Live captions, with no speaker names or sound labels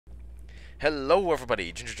Hello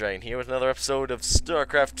everybody, Ginger Dragon here with another episode of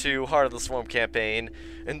Starcraft 2 Heart of the Swarm campaign.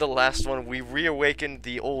 In the last one, we reawakened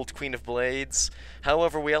the old Queen of Blades.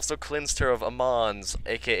 However, we also cleansed her of Amon's,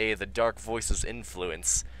 aka the Dark Voice's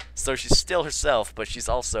influence. So she's still herself, but she's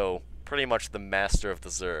also pretty much the master of the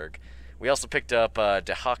Zerg. We also picked up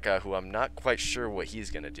Dehaka, who I'm not quite sure what he's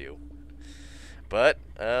gonna do. But,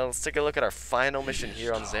 let's take a look at our final mission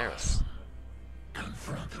here on Zerus.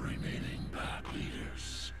 Confront the remaining pack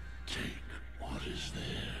leaders. Take what is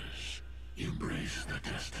theirs. Embrace the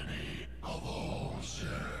destiny of all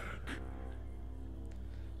Zerg.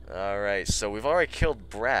 Alright, so we've already killed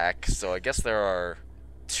Brack, so I guess there are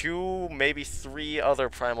 2, maybe 3 other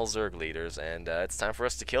Primal Zerg leaders, and it's time for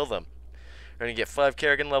us to kill them. We're gonna get 5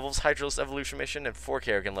 Kerrigan levels, Hydralis Evolution Mission, and 4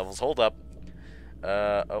 Kerrigan levels. Hold up.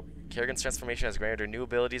 Oh, Kerrigan's transformation has granted her new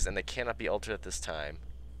abilities, and they cannot be altered at this time.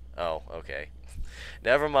 Oh, okay.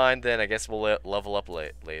 Never mind then, I guess we'll level up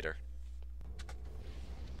later.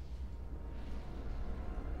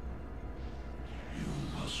 You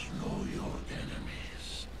must know your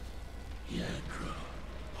enemies. Yadra,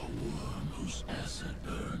 a worm whose acid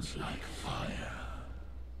burns like fire.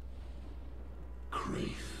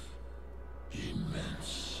 Kraith,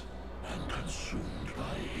 immense and consumed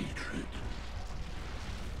by hatred.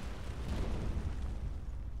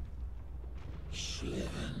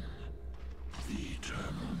 Slithen, the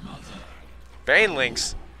eternal mother.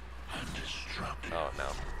 Banelings! And destructive. Oh no.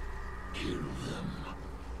 Kill them,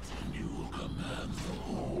 and you will command the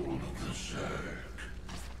whole of the Zerg.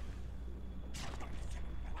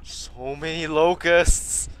 So many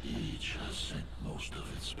locusts! Each has sent most of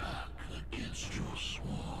its pack against your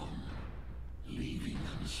swarm, leaving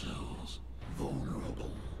themselves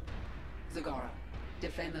vulnerable. Zagara,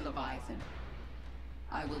 defend the Leviathan.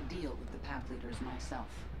 I will deal with the pack leaders myself.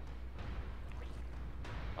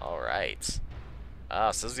 Alright.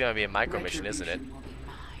 Ah, so this is gonna be a micro mission, isn't it? Retribution will be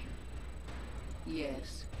mine.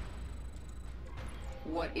 Yes.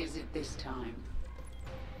 What is it this time?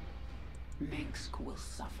 Minsk will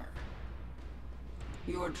suffer.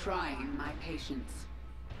 You're trying my patience.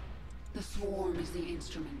 The swarm is the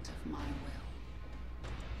instrument of my will.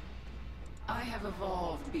 I have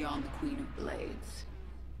evolved beyond the Queen of Blades.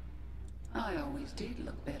 I always did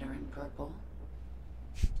look better in purple.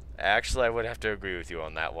 Actually, I would have to agree with you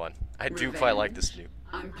on that one. I do quite like this new.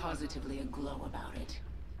 I'm positively aglow about it.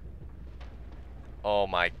 Oh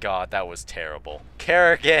my god, that was terrible.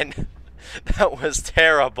 Kerrigan! That was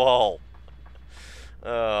terrible!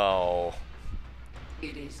 Oh.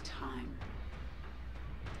 It is time.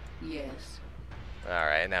 Yes.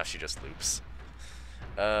 Alright, now she just loops.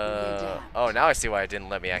 Oh, now I see why it didn't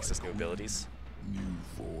let me access new abilities. New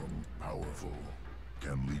form, powerful,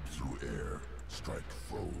 can leap through air, strike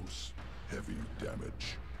foes, heavy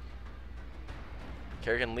damage.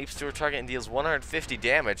 Kerrigan leaps to her target and deals 150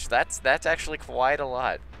 damage. That's actually quite a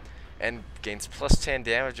lot. And gains plus 10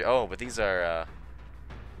 damage. Oh, but these are,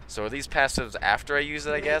 so are these passives after I use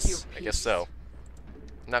it, I guess? I guess so.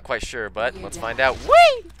 I'm not quite sure, but let's find out.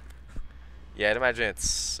 Whee! Yeah, I'd imagine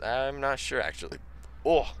it's, I'm not sure, actually.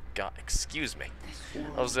 Oh, God, excuse me.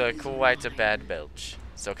 That was quite a bad belch.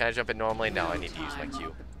 So can I jump it normally? No, I need to use my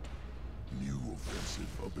Q. New offensive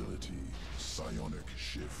ability, psionic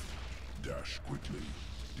shift. Dash quickly,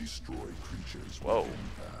 destroy creatures Whoa. within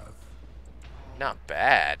path. Not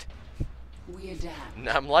bad. We adapt.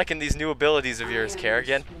 I'm liking these new abilities of yours,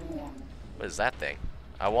 Kerrigan. What is that thing?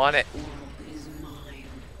 I want it. The world is mine.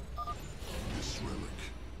 This relic,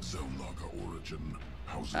 Zelnaga origin,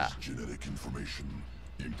 houses genetic information.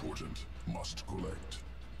 Important, must collect.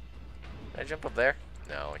 Can I jump up there?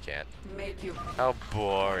 No, I can't. Make your How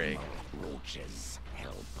boring. Roaches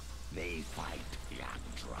help. They fight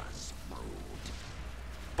Yandra's brood.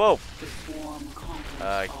 Boom! the swarm conquers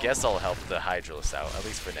all. Guess I'll help the Hydralis out, at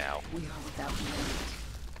least for now. We are without limit.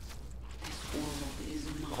 This world is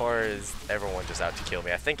mine. Or is everyone just out to kill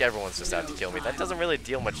me? I think everyone's just out to kill me. That doesn't really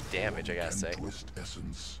deal much damage, I gotta say. Can twist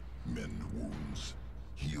essence, mend wounds,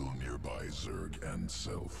 heal nearby Zerg and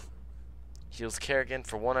self. Heals Kerrigan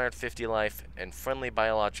for 150 life, and friendly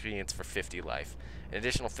biological units for 50 life. An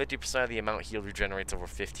additional 50% of the amount healed regenerates over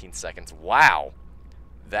 15 seconds. Wow!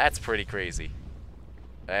 That's pretty crazy.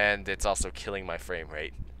 And it's also killing my frame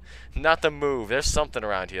rate. Not the move. There's something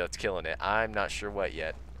around here that's killing it. I'm not sure what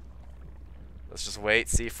yet. Let's just wait,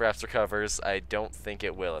 see if Fraps recovers. I don't think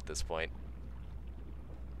it will at this point.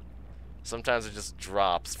 Sometimes it just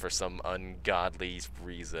drops for some ungodly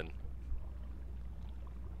reason.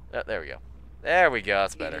 Oh, there we go. There we go,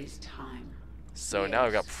 that's better. It is time. So now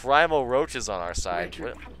we've got Primal Roaches on our side.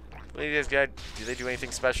 What do you guys got? Do they do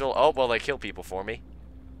anything special? Oh, well, they kill people for me.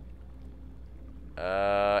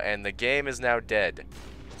 And the game is now dead.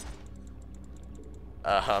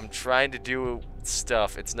 I'm trying to do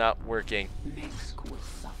stuff. It's not working. Mixed will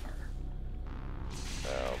suffer.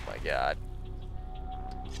 Oh my god.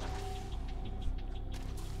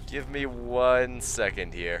 Give me 1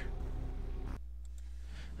 second here.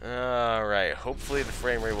 Alright, hopefully the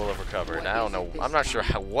frame rate will have recovered. And I don't know, I'm not sure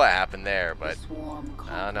what happened there, but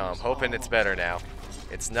I don't know, I'm hoping it's better now.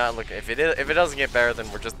 It's not looking, if it doesn't get better, then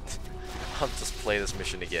I'll just play this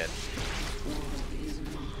mission again.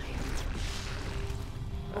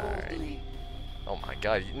 Alright. Oh my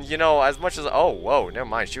god, you know, as much as, oh, whoa, never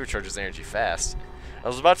mind, she recharges energy fast. I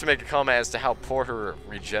was about to make a comment as to how poor her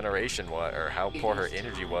regeneration was, or how poor her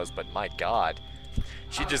energy was, but my god.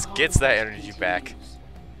 She just gets that energy back.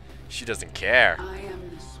 She doesn't care.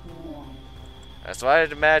 So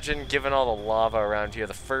I'd imagine, given all the lava around here,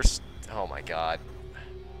 the first... Oh my god.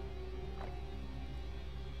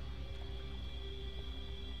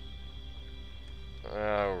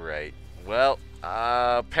 Alright. Well,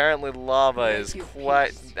 apparently lava is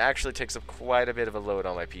actually takes up quite a bit of a load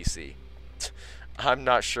on my PC. I'm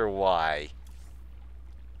not sure why.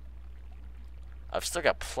 I've still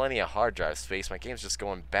got plenty of hard drive space. My game's just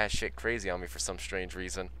going batshit crazy on me for some strange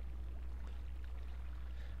reason.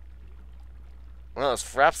 Well, if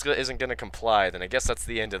Frapska isn't going to comply, then I guess that's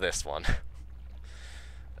the end of this one.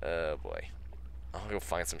 Oh boy. I'll go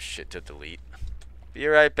find some shit to delete. Be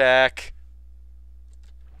right back.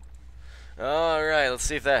 Alright, let's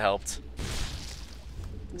see if that helped.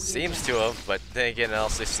 Seems to have, but then again, it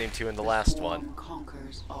also seemed to in the last one.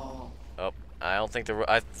 Oh, I don't think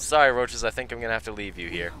sorry, Roaches, I think I'm gonna have to leave you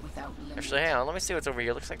here. Actually, hang on, let me see what's over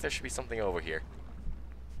here. Looks like there should be something over here.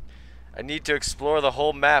 I need to explore the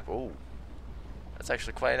whole map. Ooh. That's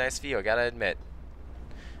actually quite a nice view, I gotta admit.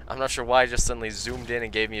 I'm not sure why I just suddenly zoomed in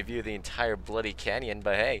and gave me a view of the entire bloody canyon,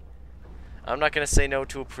 but hey. I'm not gonna say no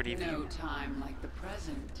to a pretty view. No time like the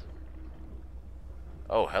present.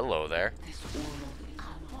 Oh, hello there.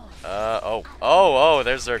 Oh,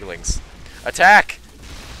 there's Zerglings. Attack!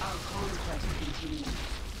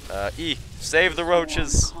 E, save the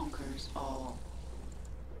roaches.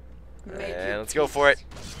 And let's go for it.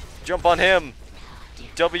 Jump on him.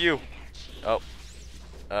 W. Oh.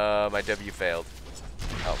 My W failed.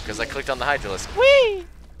 Oh, because I clicked on the Hydralisk. Whee!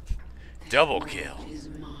 Double kill.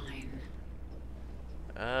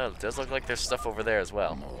 It does look like there's stuff over there as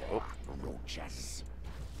well. Oh.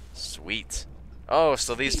 Sweet. Oh,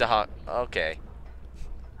 so these Dehaka. Okay.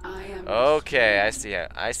 Okay, I see.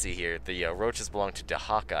 I see here. The roaches belong to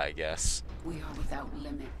Dehaka, I guess. We are without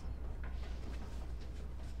limit.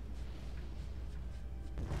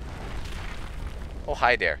 Oh,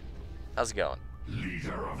 hi there. How's it going?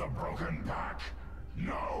 Leader of the broken pack.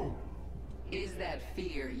 No. Is that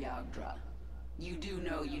fear, Yagdra? You do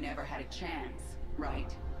know you never had a chance,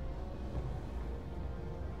 right?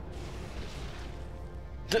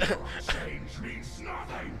 Your change means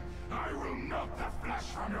nothing. I will melt the flesh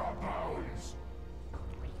from your bones.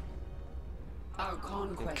 Our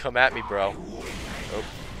conquest. Come at me, bro. Oh,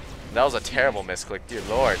 that was a terrible misclick, dear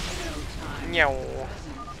lord. Meow.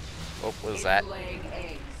 Oh, what was that?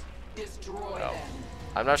 Oh.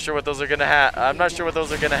 I'm not sure what those are gonna have. I'm not sure what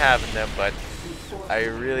those are gonna have in them, but I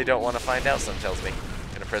really don't want to find out. Something tells me.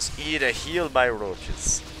 I'm gonna press E to heal my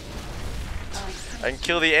roaches. I can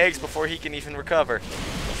kill the eggs before he can even recover.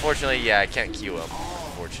 Unfortunately, yeah, I can't queue him.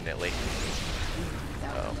 Unfortunately.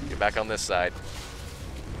 Oh, get back on this side.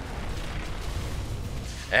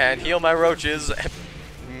 And heal my roaches,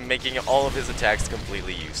 making all of his attacks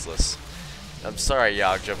completely useless. I'm sorry,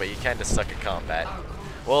 Yagdra, but you kinda suck at combat.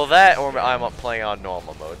 Well, that, or I'm playing on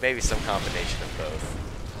normal mode. Maybe some combination of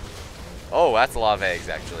both. Oh, that's a lot of eggs,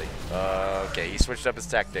 actually. Okay, he switched up his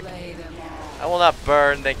tactic. I will not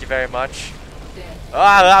burn, thank you very much.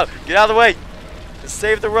 Ah, get out of the way!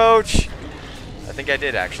 Save the roach! I think I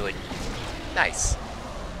did, actually. Nice.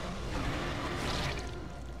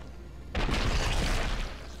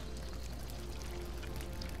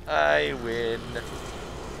 I win.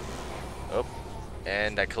 Oh,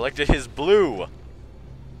 and I collected his blue.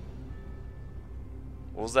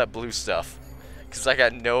 What was that blue stuff? Because I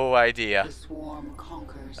got no idea.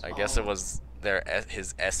 I guess it was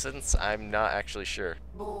his essence? I'm not actually sure.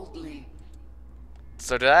 Boldly.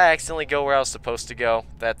 So did I accidentally go where I was supposed to go?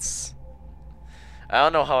 I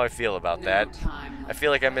don't know how I feel about that. I feel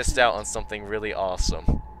like I missed out on something really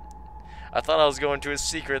awesome. I thought I was going to a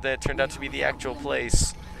secret, then it turned out to be the actual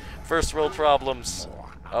place. First world problems.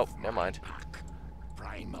 Oh, never mind.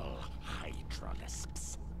 Primal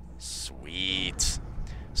hydralisks. Sweet.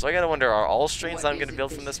 So I gotta wonder, are all strains I'm gonna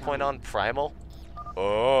build from this point on primal?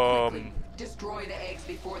 Destroy the eggs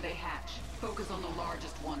before they hatch. Focus on the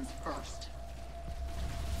largest ones first.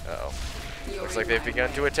 Uh-oh. You're Looks in like they've my begun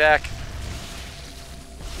way. to attack.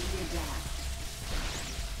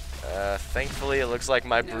 Adapt. Thankfully, it looks like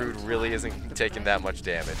my brood really isn't taking that much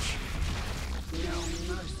damage. No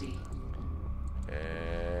mercy.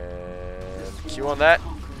 And Q on that.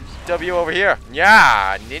 W over here.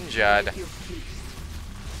 Yeah, ninja'd. Make your peace.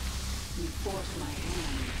 You force my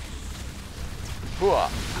hand. Hooah.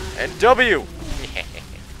 And W.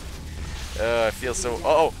 I feel so.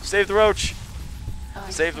 Uh-oh, save the roach.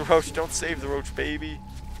 Save the roach. Don't save the roach, baby.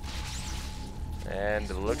 And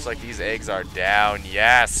it looks like these eggs are down.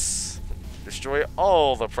 Yes. Destroy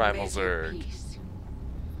all the Primal Make your Zerg. peace.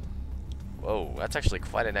 Whoa, that's actually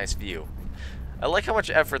quite a nice view. I like how much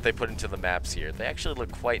effort they put into the maps here. They actually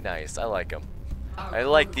look quite nice. I like them. Our I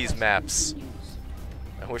like these conquest maps. continues.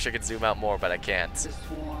 I wish I could zoom out more, but I can't. The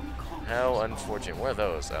swarm conquers How all. unfortunate. Where are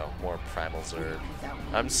those? Oh, more Primal Zerg. Without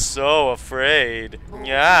I'm one. so afraid.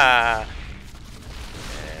 Yeah.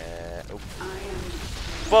 Oh. I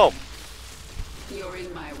am. Boom. You're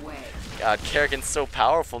in my way. God, Kerrigan's so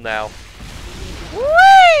powerful now.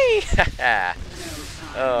 Whee! No time.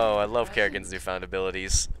 Oh, I love Kerrigan's newfound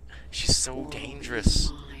abilities. She's so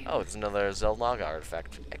dangerous. Oh, it's another Zelnaga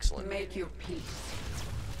artifact. Excellent. Make your peace.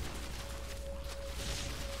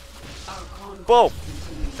 Our conquest Boom!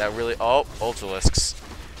 continues. That really. Oh, Ultralisks.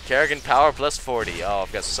 Kerrigan power plus 40. Oh,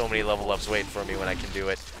 I've got so many level ups waiting for me when I can do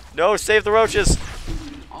it. No, save the roaches!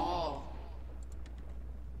 All.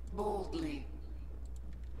 Boldly.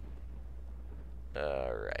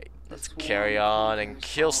 Alright. Let's carry on and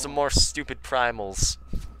kill some more stupid primals.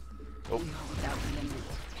 Oh. We are without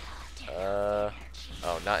limit.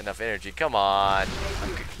 Oh, not enough energy. Come on.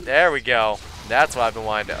 There we go. That's what I've been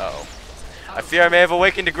wanting to. Uh-oh. I fear I may have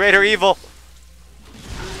awakened to greater evil.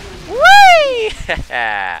 Whee!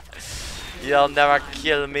 You'll never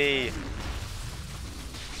kill me.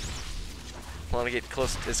 I want to get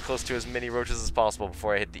as close to as many roaches as possible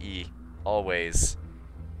before I hit the E. Always.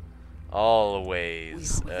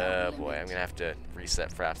 Always. Oh boy, I'm gonna have to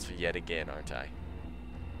reset Fraps yet again, aren't I?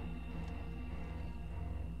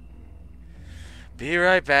 Be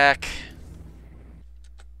right back.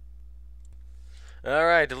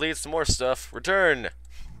 Alright, delete some more stuff. Return!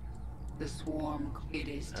 The swarm. It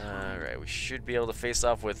is time. Alright, we should be able to face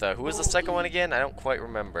off with, who was the second one again? I don't quite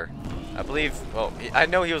remember. I believe, well, I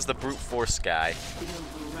know he was the brute force guy.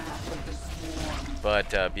 Feel the wrath of the swarm.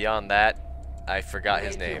 But, beyond that, I forgot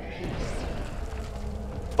his Make your name. peace.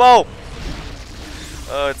 Boom!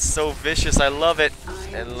 Oh, it's so vicious, I love it.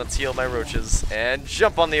 And let's heal my roaches. And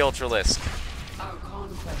jump on the Ultralisk. Our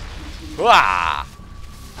conquest continues. Wah!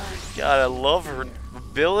 Us. God, I love her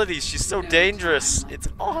abilities. She's so dangerous. It's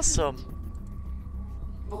awesome.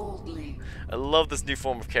 Boldly. I love this new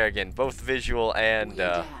form of Kerrigan, both visual and We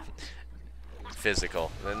adapt.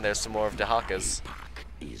 physical. And then there's some more of Dehaka's. Pack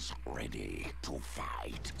is ready to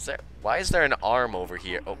fight. Why is there an arm over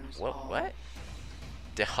here? Oh, what?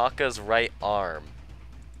 Dehaka's right arm.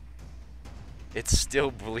 It's still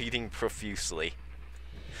bleeding profusely.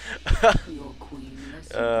 Your queen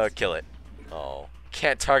listens. Kill it. Oh,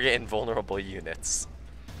 can't target invulnerable units.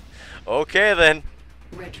 Okay then.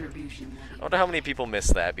 Retribution. I wonder how many people miss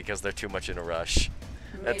that because they're too much in a rush.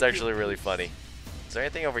 That's actually really funny. Is there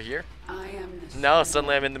anything over here? I am the No, swarm.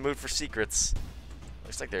 suddenly I'm in the mood for secrets.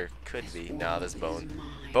 Looks like there could be. No, there's Swarm is bone.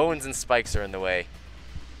 mine. Bones and spikes are in the way.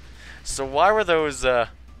 So why were those,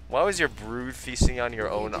 why was your brood feasting on your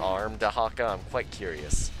own arm, Dehaka? I'm quite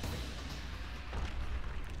curious.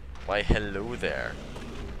 Why, hello there.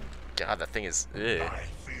 God, that thing is, ugh. I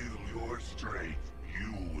feel your strength.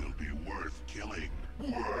 You will be worth killing.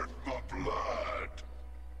 Worth the blood.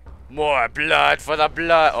 More blood for the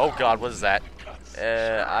blood. Oh God, what is that?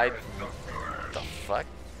 The fuck?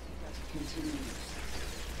 Continues.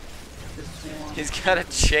 The swarm. He's got a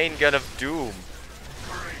chain gun of doom.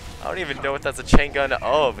 I don't even know what that's a chain gun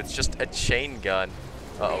of. It's just a chain gun.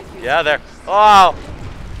 Uh-oh. Yeah, there. Oh!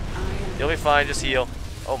 You'll be fine. Just heal.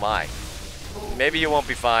 Oh my. Maybe you won't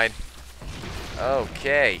be fine.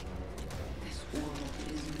 Okay. This world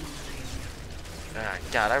is mine. Ah,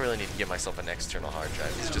 God, I really need to give myself an external hard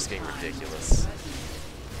drive. It's just getting ridiculous.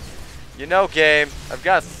 You know, game, I've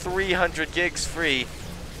got 300 gigs free.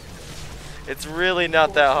 It's really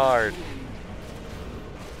not that hard.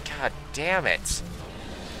 God damn it.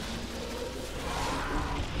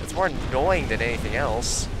 It's more annoying than anything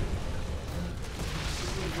else.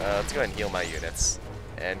 Let's go ahead and heal my units.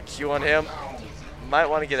 And Q on him. Might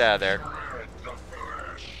want to get out of there.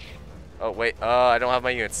 Oh, wait. I don't have my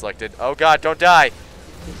unit selected. Oh, God, don't die.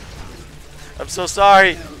 I'm so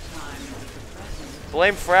sorry.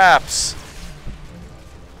 Blame Fraps.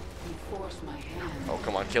 You force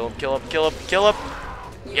on, kill him, kill him, kill him, kill him!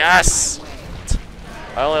 Yes!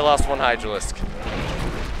 I only lost one Hydralisk.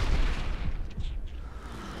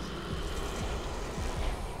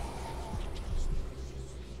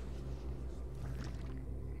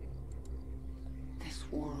 This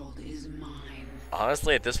world is mine.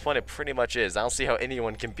 Honestly, at this point, it pretty much is. I don't see how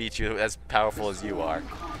anyone can beat you as powerful as you are.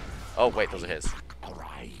 Oh, wait, those are his.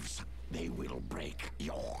 Arrives. They will break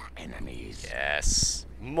your enemies. Yes.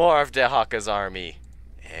 More of Dehaka's army.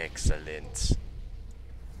 Excellent.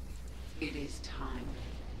 It is time.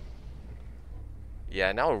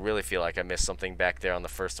 Yeah, now I really feel like I missed something back there on the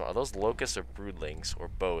first one. Are those locusts or broodlings? Or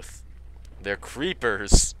both? They're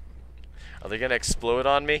creepers. Are they gonna explode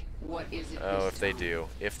on me? What is it? Oh, if they do.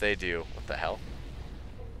 If they do. What the hell?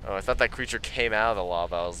 Oh, I thought that creature came out of the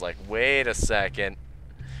lava. I was like, wait a second.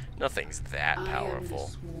 Nothing's that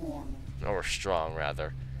powerful. Or strong,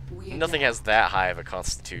 rather. Nothing has that high of a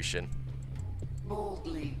constitution.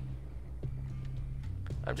 Boldly.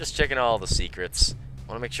 I'm just checking all the secrets. I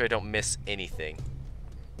want to make sure I don't miss anything.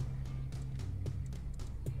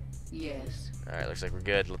 Yes. Alright, looks like we're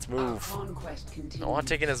good. Let's move. Our conquest continues. I want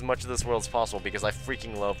to take in as much of this world as possible because I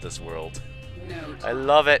freaking love this world. No I time.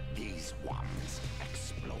 love it. These ones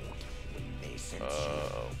explode when they sense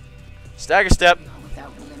Oh. Stagger step.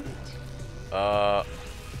 Without limit. Oh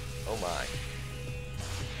my.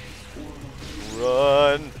 This world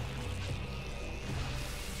is Run.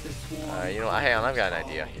 the swarm. Alright, you know, hang on, I've got an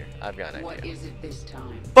idea here. I've got an What idea. is it this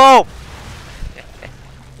time? Boom!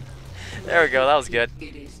 There we go, that was good.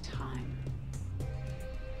 It is time.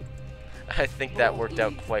 I think that worked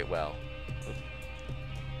out quite well.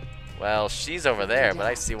 Well, she's over there, but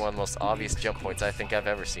I see one of the most obvious jump points I think I've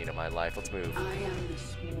ever seen in my life. Let's move. I am the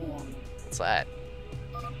swarm. What's that?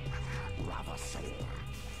 Ravasor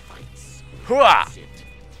fights. Hooah! Sit.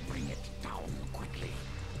 Bring it down quickly.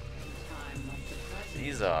 Time of the present.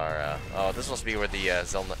 These are, oh, this must be where the,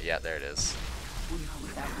 Zelna, yeah, there it is. We are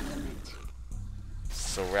without limit.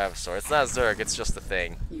 So, Ravasor. It's not Zerg, it's just a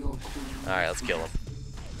thing. Your queen. Alright, let's kill him.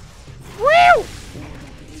 Woo!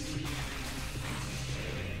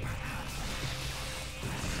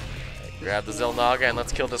 Grab the Zelnaga and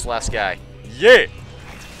let's kill this last guy. Yeah!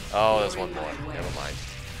 Oh, there's one more. Never mind.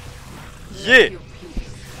 Yeah! Your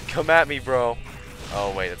peace. Come at me, bro.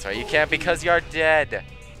 Oh, wait, that's right. You can't because you're dead.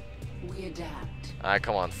 We adapt. Alright,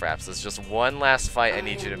 come on, Fraps. There's just one last fight I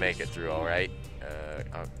need you to make it through, alright?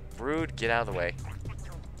 Brood, get out of the way.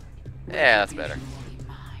 Yeah, that's better. Retribution will be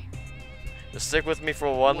mine. Just stick with me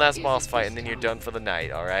for one last boss fight and then you're done for the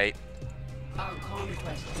night, alright? Our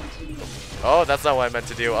conquest continues. Oh, that's not what I meant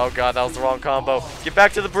to do. Oh god, that was the wrong combo. Get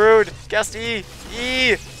back to the Brood! Guest E!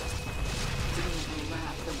 E! Through the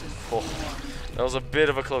wrath of the Oh, swarm. that was a bit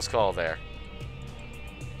of a close call there.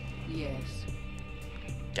 Yes.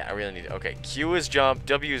 Yeah, I really need it. Okay, Q is jump,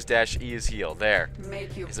 W is dash, E is heal. There.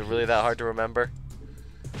 Make your Is it really that hard to remember?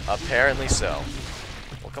 Apparently so.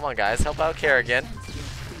 Well, come on, guys. Help out Kerrigan.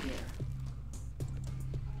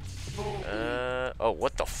 Oh,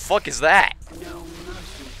 what the fuck is that? No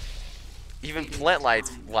mercy. Even Plant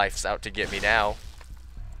Life's out to get me now.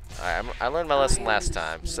 Alright, I learned my lesson last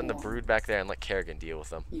time. Send the Brood back there and let Kerrigan deal with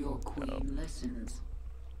them. Your queen listens.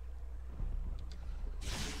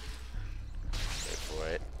 Wait for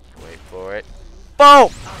it. Wait for it. Boom! Our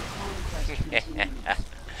conquest continues.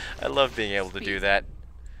 I love being able to do that.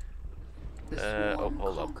 The Oh, swarm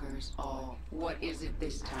hold up. conquers all. What is it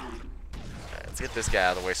this time? Alright, let's get this guy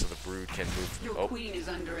out of the way so the Brood can move. Your Oh, queen is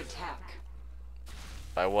under attack.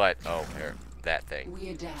 by what? Oh, here, that thing. We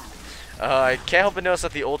adapt. I can't help but notice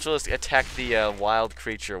that the Ultralisk attacked the wild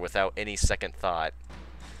creature without any second thought.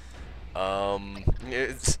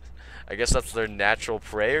 It's, I guess that's their natural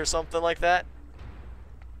prey or something like that.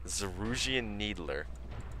 Zerusian Needler.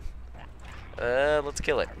 Let's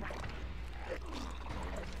kill it.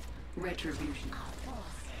 Retribution.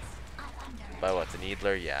 By what? The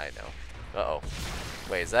Needler? Yeah, I know. Uh-oh.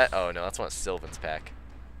 Wait, is that? Oh, no, that's one of Sylvan's pack.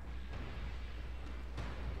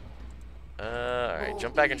 Alright,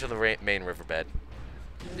 jump back into the main riverbed.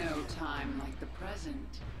 No time like the present.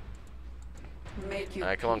 Make your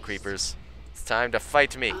Alright, come on, peace. creepers. It's time to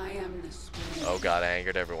fight me. I am the swarm. Oh god, I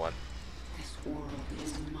angered everyone. This world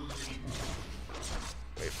is mine.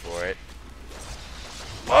 Wait for it.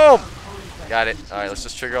 Boom! Got it. Alright, let's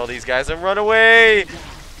just trigger all these guys and run away!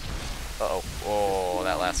 Uh-oh. Oh,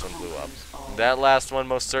 that last one blew up. That last one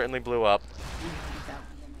most certainly blew up. Without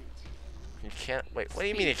limit. You can't... Wait, what do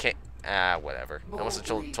you mean you can't... Ah, whatever. I must have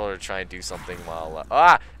told her to try and do something while...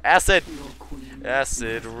 ah! Acid! Your queen.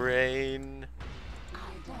 Acid rain.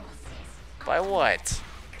 By what?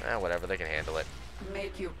 Ah, whatever. They can handle it.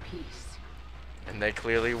 Make your peace. And they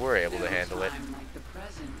clearly were able to handle it. Time like the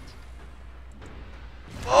present.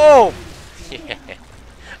 Oh! Yeah.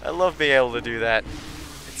 I love being able to do that.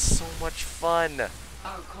 It's so much fun.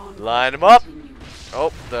 Our conflict Line them up! continues.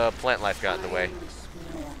 Oh, the plant life got in the I way. am the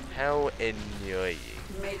swarm. How annoying.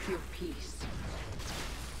 Make your peace.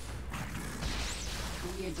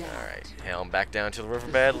 We adapt. Alright, helm back down to the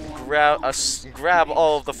riverbed. Grab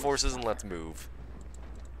all of the forces and let's move.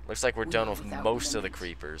 Looks like we're done with most of the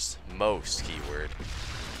creepers. Most, keyword.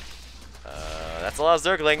 That's a lot of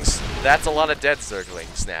zerglings. That's a lot of dead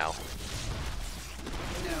zerglings now.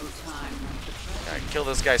 No time like the present. Alright, kill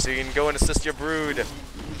this guy so you can go and assist your brood.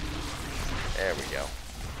 There we go.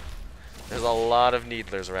 There's a lot of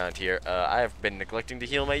needlers around here. I have been neglecting to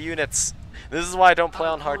heal my units. This is why I don't play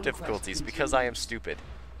on hard difficulties, because I am stupid.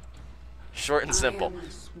 Short and simple. I am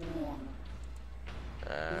the swarm.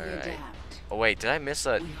 We Alright. adapt. Oh wait, did I miss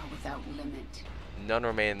a... We are without limit. None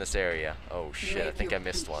remain in this area. Oh shit, I Make think I your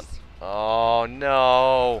missed peace. one. Oh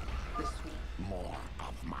no! The swarm. More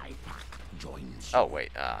of my pack joins. Oh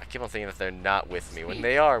wait, I keep on thinking that they're not with me, when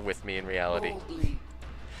they are with me in reality. Boldly.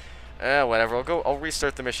 Whatever, I'll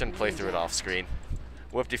restart the mission, play through it off screen.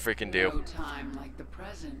 Whoop-de freaking do. No time like the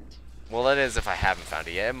present. Well, that is if I haven't found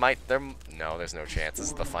it yet. It might, no, there's no chance. This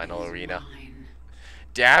is the final Swarm is arena. mine.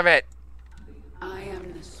 Damn it! I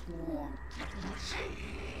am the swarm.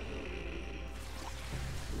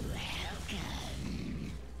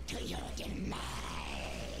 Welcome to your demise.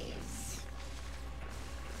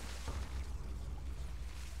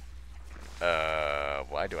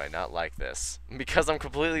 Why do I not like this? Because I'm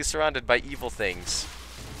completely surrounded by evil things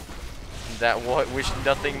that wish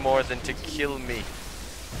nothing more than to kill me.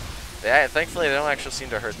 Thankfully, they don't actually seem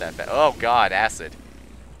to hurt that bad. Oh god, acid.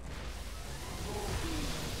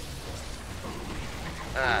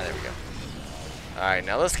 Ah, there we go. Alright,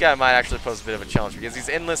 now this guy might actually pose a bit of a challenge because he's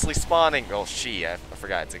endlessly spawning. Oh, she, I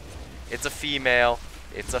forgot. It's a female.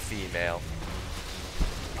 It's a female.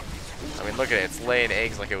 I mean, look at it. It's laying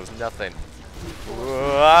eggs like it was nothing.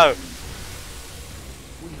 Whoa!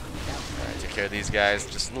 Alright, take care of these guys.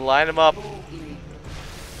 Just line them up.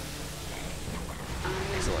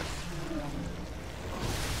 Excellent.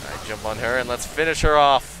 Alright, jump on her and let's finish her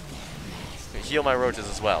off. Heal my roaches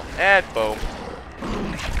as well. And boom.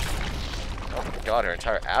 Oh my god, her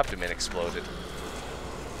entire abdomen exploded.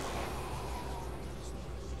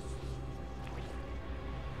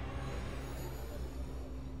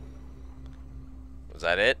 Was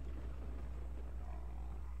that it?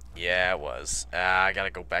 Yeah, it was. I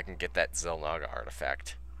gotta go back and get that Zelnaga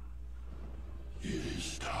artifact. It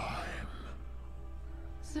is time.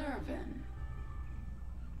 Servant.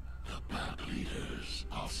 The pack leaders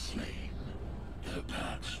are slain. Their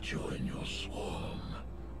packs join your swarm.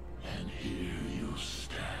 And here you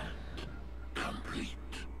stand, complete.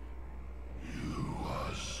 You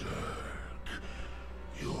are Zerg.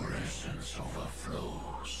 Your essence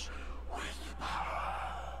overflows with power.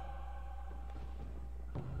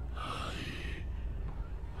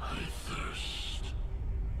 I thirst.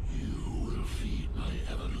 You will feed my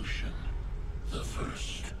evolution. The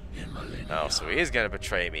first in millennia. Oh, so he is gonna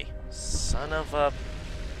betray me. Son of a...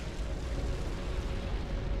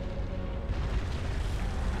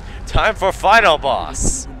 Time for final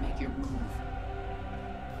boss! Make your move.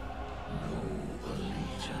 No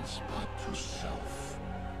allegiance but to self.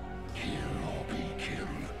 Kill or be killed.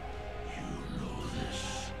 You know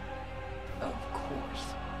this. Of course.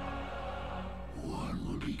 One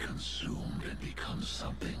will be consumed and become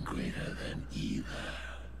something greater than either.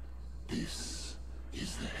 This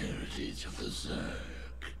is the heritage of the Zerg.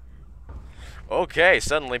 Okay,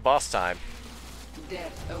 suddenly boss time.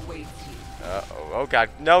 Death awaits you. Uh-oh. Oh god.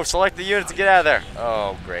 No, select the units to get out of there.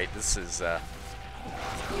 Oh, great. This is,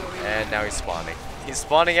 And now he's spawning. He's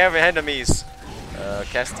spawning every enemies.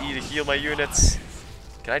 Cast E to heal my units.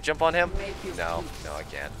 Can I jump on him? No. No, I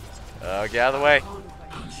can't. Get out of the way.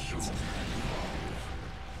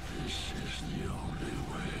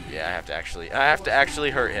 Yeah, I have to actually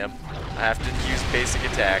hurt him. I have to use basic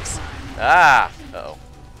attacks. Ah! Uh-oh.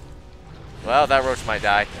 Well, that roach might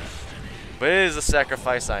die. But it is a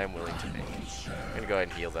sacrifice I am willing to make. I'm gonna go ahead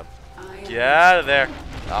and heal them. Get out of there.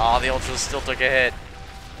 Oh, the ultras still took a hit.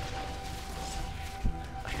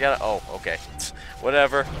 I gotta, oh, okay.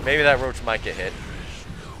 Whatever. Maybe that roach might get hit.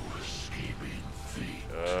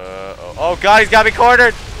 Oh god, he's got me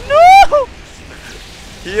cornered! No!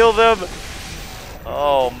 Heal them!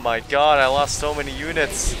 Oh my god, I lost so many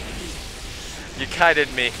units. You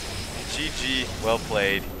kited me. GG, well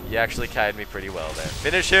played. You actually kited me pretty well there.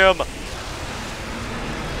 Finish him!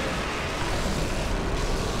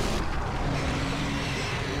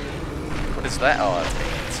 What is that? Oh, that's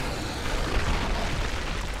maintenance.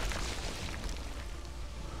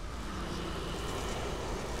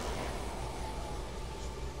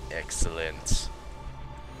 Excellent.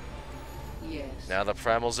 Yes. Now the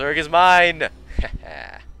Primal Zerg is mine!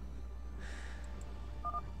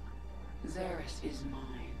 Zerus is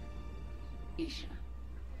mine. Isha,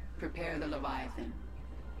 prepare the Leviathan.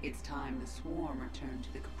 It's time the swarm returned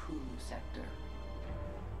to the Cthulhu sector.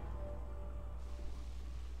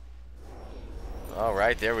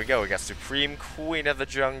 Alright, there we go. We got Supreme Queen of the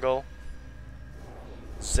Jungle,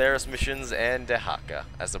 Zerus missions, and Dehaka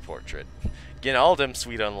as the portrait. Getting all them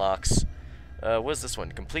sweet unlocks. What is this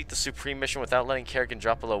one? Complete the Supreme mission without letting Kerrigan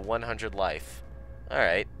drop below 100 life.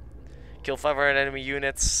 Alright. Kill 500 enemy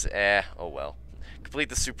units. Oh well. Complete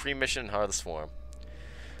the Supreme mission and Heart of the Swarm.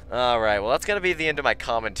 Alright, well that's going to be the end of my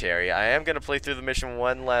commentary. I am going to play through the mission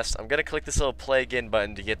one last. I'm going to click this little play again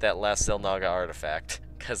button to get that last Zelnaga artifact,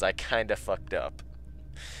 because I kind of fucked up.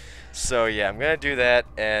 So yeah, I'm going to do that,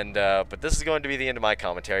 and but this is going to be the end of my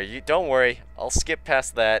commentary. Don't worry, I'll skip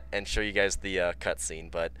past that and show you guys the cutscene,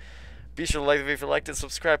 but be sure to like the video if you liked it,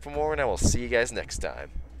 subscribe for more, and I will see you guys next time.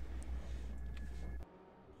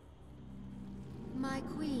 My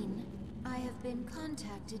queen, I have been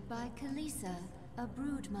contacted by Kalisa, a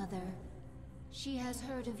brood mother. She has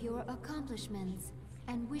heard of your accomplishments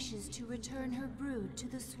and wishes to return her brood to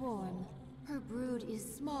the swarm. Her brood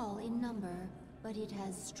is small in number, but it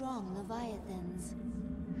has strong leviathans.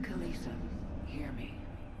 Kalisa, hear me.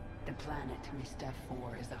 The planet Mistef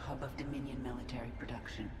 4 is a hub of Dominion military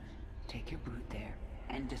production. Take your brood there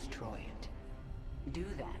and destroy it. Do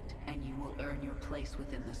that, and you will earn your place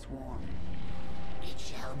within the swarm. It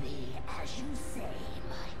shall be as you say,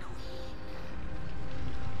 my queen.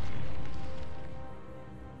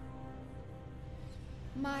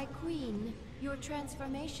 My queen, your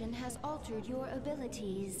transformation has altered your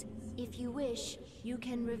abilities. If you wish, you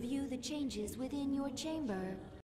can review the changes within your chamber.